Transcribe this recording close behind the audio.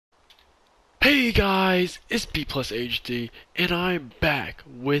Hey guys, it's BplusHD, and I'm back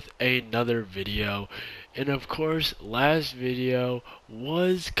with another video. And of course, last video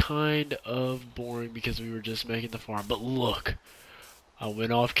was kind of boring because we were just making the farm. But look, I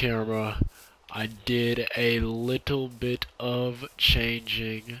went off camera. I did a little bit of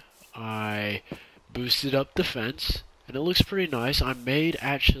changing. I boosted up the fence, and it looks pretty nice. I made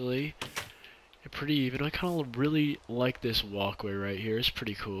actually pretty even. I kind of really like this walkway right here. It's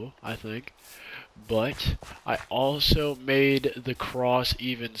pretty cool, I think. But I also made the cross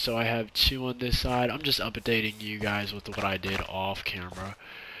even, so I have two on this side. I'm just updating you guys with what I did off camera,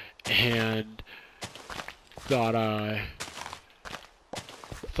 and thought I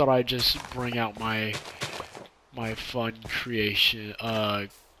thought I'd just bring out my fun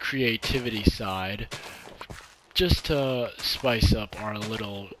creativity side, just to spice up our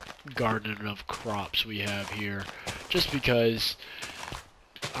little garden of crops we have here. Just because,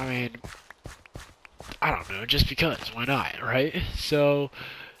 I mean, I don't know, just because, why not, right? So,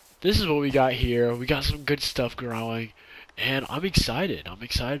 this is what we got here. We got some good stuff growing, and I'm excited. I'm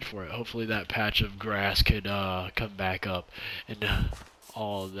excited for it. Hopefully that patch of grass could come back up, and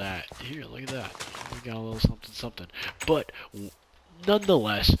all of that. Here, look at that. We got a little something, something. But,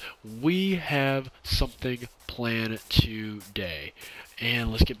 nonetheless, we have something planned today.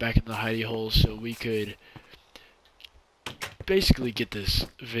 And let's get back in the hidey hole so we could basically get this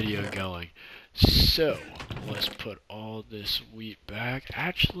video going. So, let's put all this wheat back.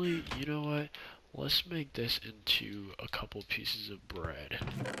 Actually, you know what? Let's make this into a couple pieces of bread,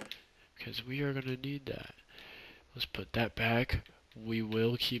 because we are going to need that. Let's put that back. We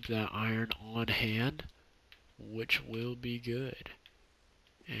will keep that iron on hand, which will be good.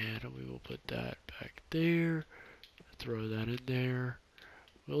 And we will put that back there. Throw that in there.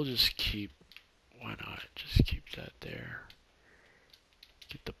 We'll just keep, why not? Just keep that there.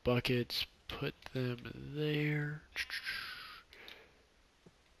 Get the buckets, put them there.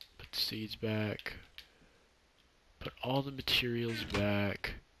 Put the seeds back. Put all the materials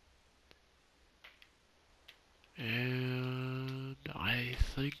back. And I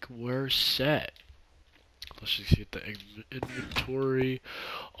think we're set. Let's just get the inventory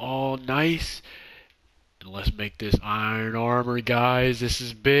all nice. And let's make this iron armor, guys. This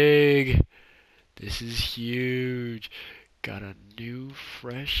is big. This is huge. Got a new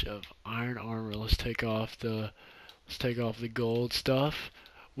fresh of iron armor. Let's take off the gold stuff.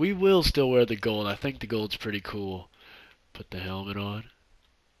 We will still wear the gold. I think the gold's pretty cool. Put the helmet on.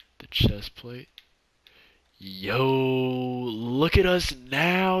 The chest plate. Yo, look at us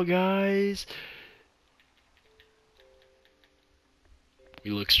now, guys. We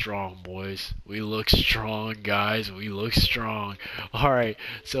look strong, boys. We look strong, guys. We look strong. Alright,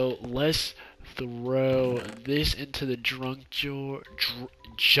 so let's throw this into the junk drawer,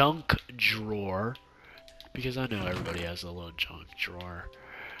 because I know everybody has a little junk drawer.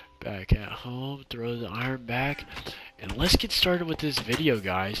 Back at home, throw the iron back, and let's get started with this video,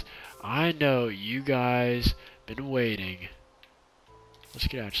 guys. I know you guys been waiting. Let's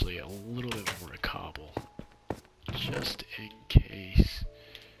get actually a little bit more cobble, just in case.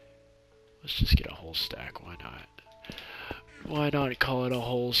 Let's just get a whole stack, why not? Why not call it a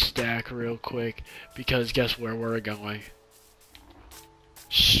whole stack real quick? Because guess where we're going?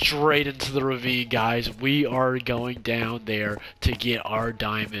 Straight into the ravine, guys. We are going down there to get our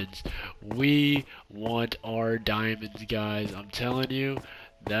diamonds. We want our diamonds, guys. I'm telling you,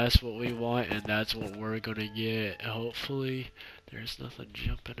 that's what we want, and that's what we're gonna get. Hopefully, there's nothing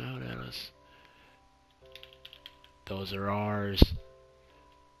jumping out at us. Those are ours.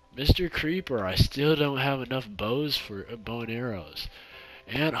 Mr. Creeper, I still don't have enough bows for bow and arrows.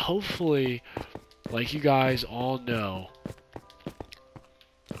 And hopefully, like you guys all know,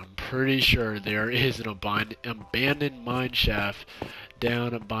 I'm pretty sure there is an abandoned mine shaft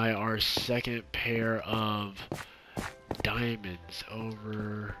down by our second pair of diamonds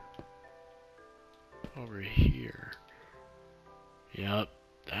over here. Yep,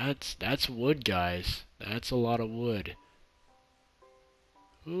 that's wood, guys. That's a lot of wood.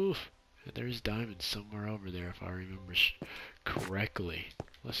 Oof, and there's diamonds somewhere over there if I remember correctly.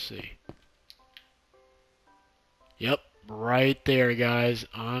 Let's see. Yep, right there, guys.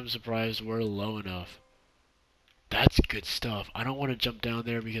 I'm surprised we're low enough. That's good stuff. I don't want to jump down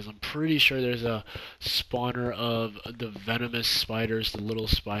there because I'm pretty sure there's a spawner of the venomous spiders, the little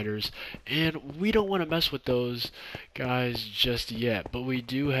spiders, and we don't want to mess with those guys just yet. But we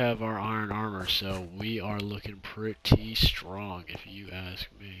do have our iron armor, so we are looking pretty strong, if you ask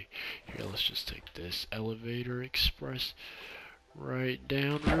me. Here, let's just take this elevator express right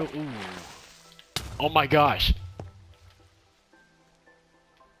down. Ooh. Oh my gosh.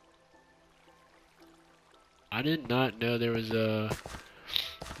 I did not know there was a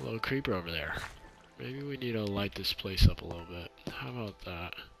little creeper over there. Maybe we need to light this place up a little bit. How about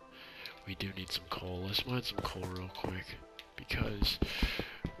that? We do need some coal. Let's mine some coal real quick, because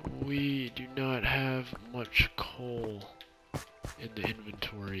we do not have much coal in the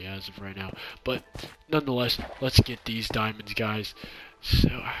inventory as of right now. But nonetheless, let's get these diamonds, guys. So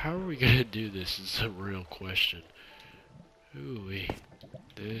how are we gonna do this is a real question. Ooh,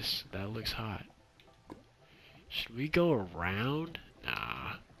 that looks hot. Should we go around?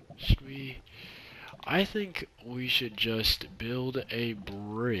 Nah. Should we? I think we should just build a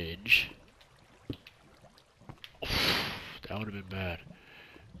bridge. That would have been bad.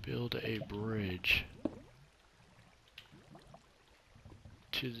 Build a bridge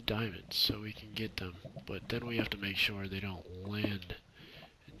to the diamonds so we can get them. But then we have to make sure they don't land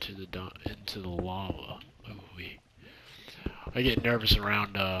into the lava. Ooh, I get nervous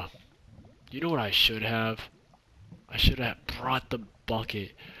around. You know what I should have? I should have brought the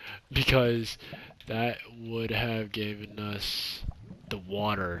bucket, because that would have given us the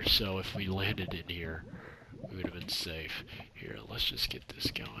water, so if we landed in here, we would have been safe. Here, let's just get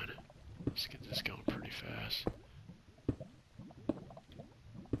this going. Let's get this going pretty fast.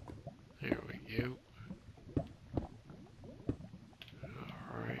 There we go.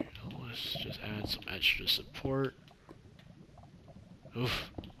 Alright, let's just add some extra support.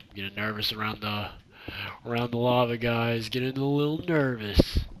 Oof, I'm getting nervous around the lava, guys. Getting a little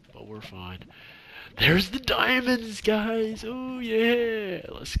nervous, but we're fine. There's the diamonds, guys. Oh yeah,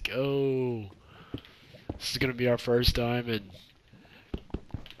 let's go. This is gonna be our first diamond.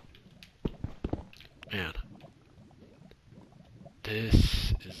 Man,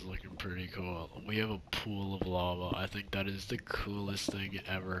 this is looking pretty cool. We have a pool of lava. I think that is the coolest thing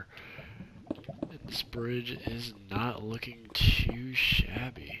ever. And this bridge is not looking too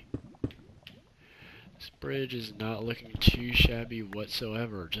shabby. This bridge is not looking too shabby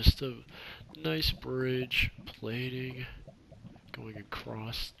whatsoever. Just a nice bridge, plating, going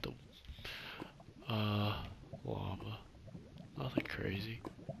across the lava. Nothing crazy.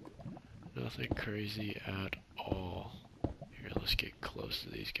 Nothing crazy at all. Here, let's get close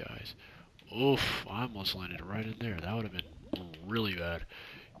to these guys. Oof, I almost landed right in there. That would have been really bad.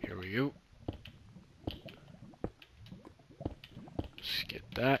 Here we go. Let's get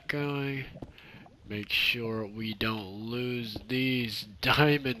that going. Make sure we don't lose these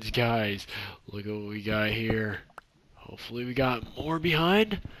diamonds, guys. Look at what we got here. Hopefully we got more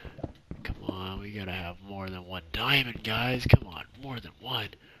behind. Come on, we gotta have more than one diamond, guys. Come on, more than one.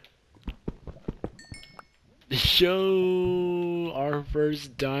 Show our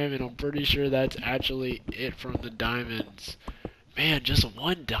first diamond. I'm pretty sure that's actually it from the diamonds. Man, just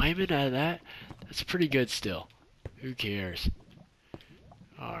one diamond out of that? That's pretty good still. Who cares?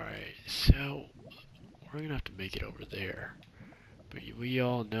 Alright, so we're gonna have to make it over there. But we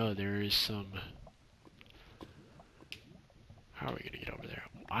all know there is some... How are we gonna get over there?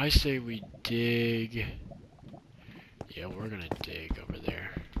 I say we dig... Yeah, we're gonna dig over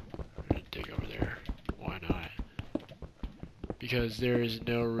there. We're gonna dig over there. Why not? Because there is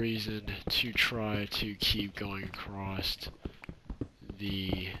no reason to try to keep going across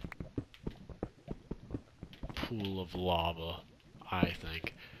the pool of lava, I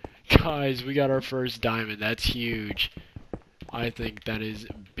think. Guys, we got our first diamond. That's huge. I think that is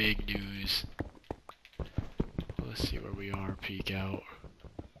big news. Let's see where we are. Peek out.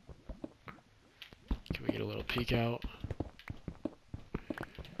 Can we get a little peek out?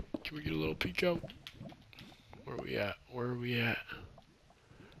 Can we get a little peek out? Where are we at? Where are we at?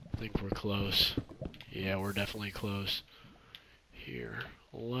 I think we're close. Yeah, we're definitely close. Here,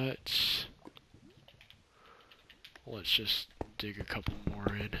 let's just dig a couple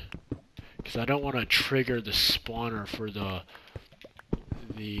more in, because I don't want to trigger the spawner for the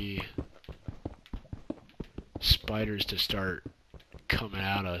spiders to start coming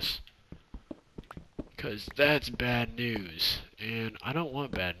at us, because that's bad news, and I don't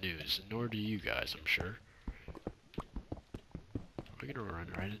want bad news, nor do you guys, I'm sure. We're gonna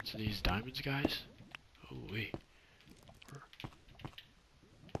run right into these diamonds, guys. Oh wait.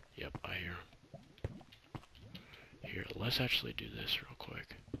 Yep, I hear them. Here, let's actually do this real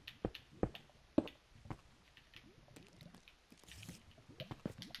quick.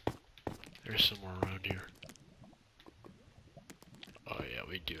 There's some more around here. Oh yeah,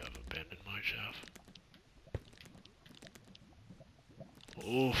 we do have abandoned mine shaft.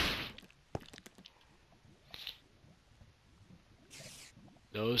 Oof.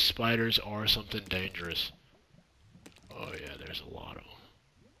 Those spiders are something dangerous. Oh yeah, there's a lot of them.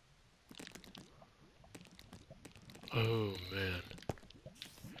 Oh man.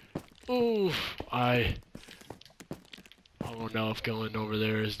 Oof. I I don't know if going over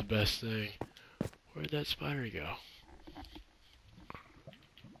there is the best thing. Where'd that spider go?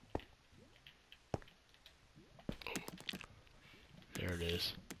 There it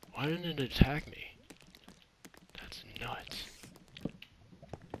is. Why didn't it attack me? That's nuts.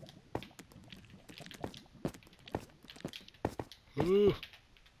 Ooh.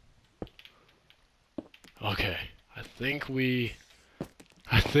 Okay, I think we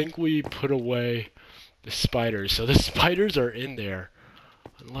put away the spiders. So the spiders are in there,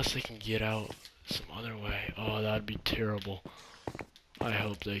 unless they can get out some other way. Oh, that'd be terrible. I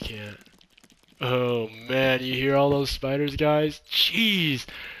hope they can't. Oh man, you hear all those spiders, guys? Jeez,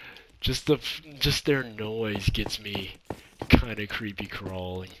 just their noise gets me kind of creepy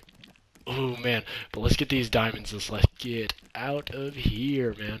crawling. Oh man, but let's get these diamonds. Let's get out of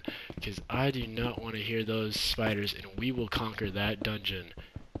here, man, because I do not want to hear those spiders, and we will conquer that dungeon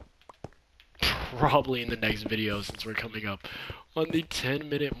probably in the next video, since we're coming up on the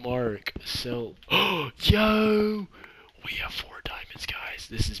 10-minute mark. So, yo, we have 4 diamonds, guys.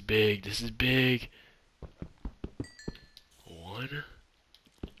 This is big. This is big. 1,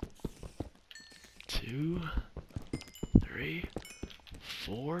 2, 3,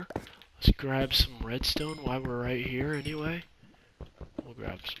 4. Let's grab some redstone while we're right here anyway. We'll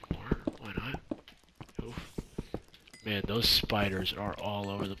grab some more. Why not? Oof. Man, those spiders are all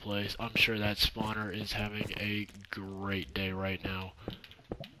over the place. I'm sure that spawner is having a great day right now.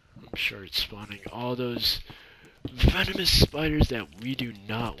 I'm sure it's spawning all those venomous spiders that we do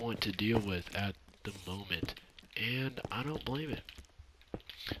not want to deal with at the moment. And I don't blame it.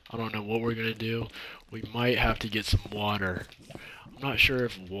 I don't know what we're going to do. We might have to get some water. I'm not sure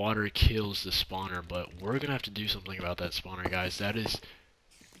if water kills the spawner, but we're going to have to do something about that spawner, guys. That is...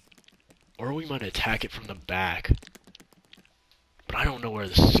 Or we might attack it from the back. But I don't know where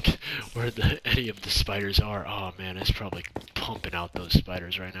any of the spiders are. Oh man, it's probably pumping out those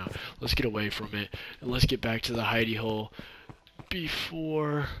spiders right now. Let's get away from it, and let's get back to the hidey hole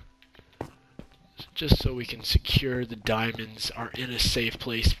before... Just so we can secure the diamonds are in a safe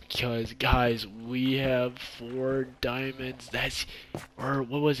place, because guys, we have 4 diamonds. That's, or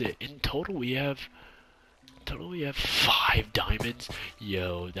what was it? In total we have 5 diamonds.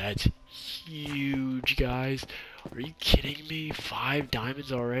 Yo, that's huge, guys. Are you kidding me? 5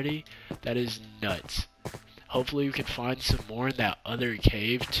 diamonds already? That is nuts. Hopefully we can find some more in that other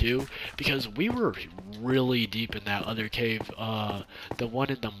cave too, because we were really deep in that other cave, the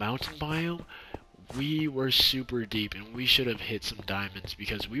one in the mountain biome. We were super deep, and we should have hit some diamonds,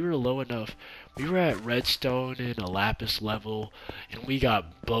 because we were low enough. We were at redstone and a lapis level, and we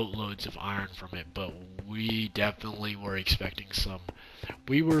got boatloads of iron from it, but we definitely were expecting some.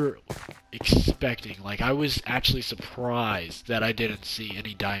 We were expecting, like, I was actually surprised that I didn't see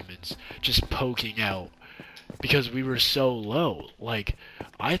any diamonds just poking out, because we were so low. Like,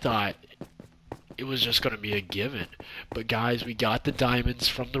 I thought it was just going to be a given. But guys, we got the diamonds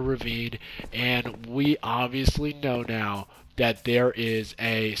from the ravine, and we obviously know now that there is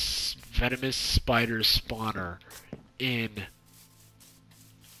a venomous spider spawner in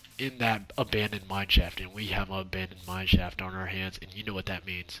that abandoned mineshaft, and we have an abandoned mineshaft on our hands, and you know what that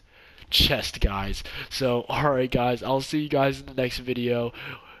means. Chest, guys. So, alright guys, I'll see you guys in the next video.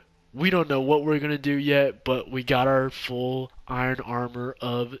 We don't know what we're going to do yet, but we got our full iron armor,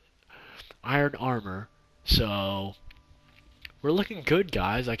 so we're looking good,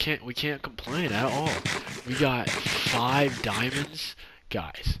 guys. We can't complain at all. We got 5 diamonds,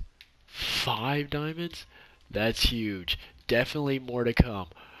 guys. 5 diamonds? That's huge. Definitely more to come.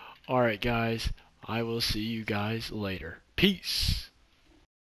 Alright, guys. I will see you guys later. Peace.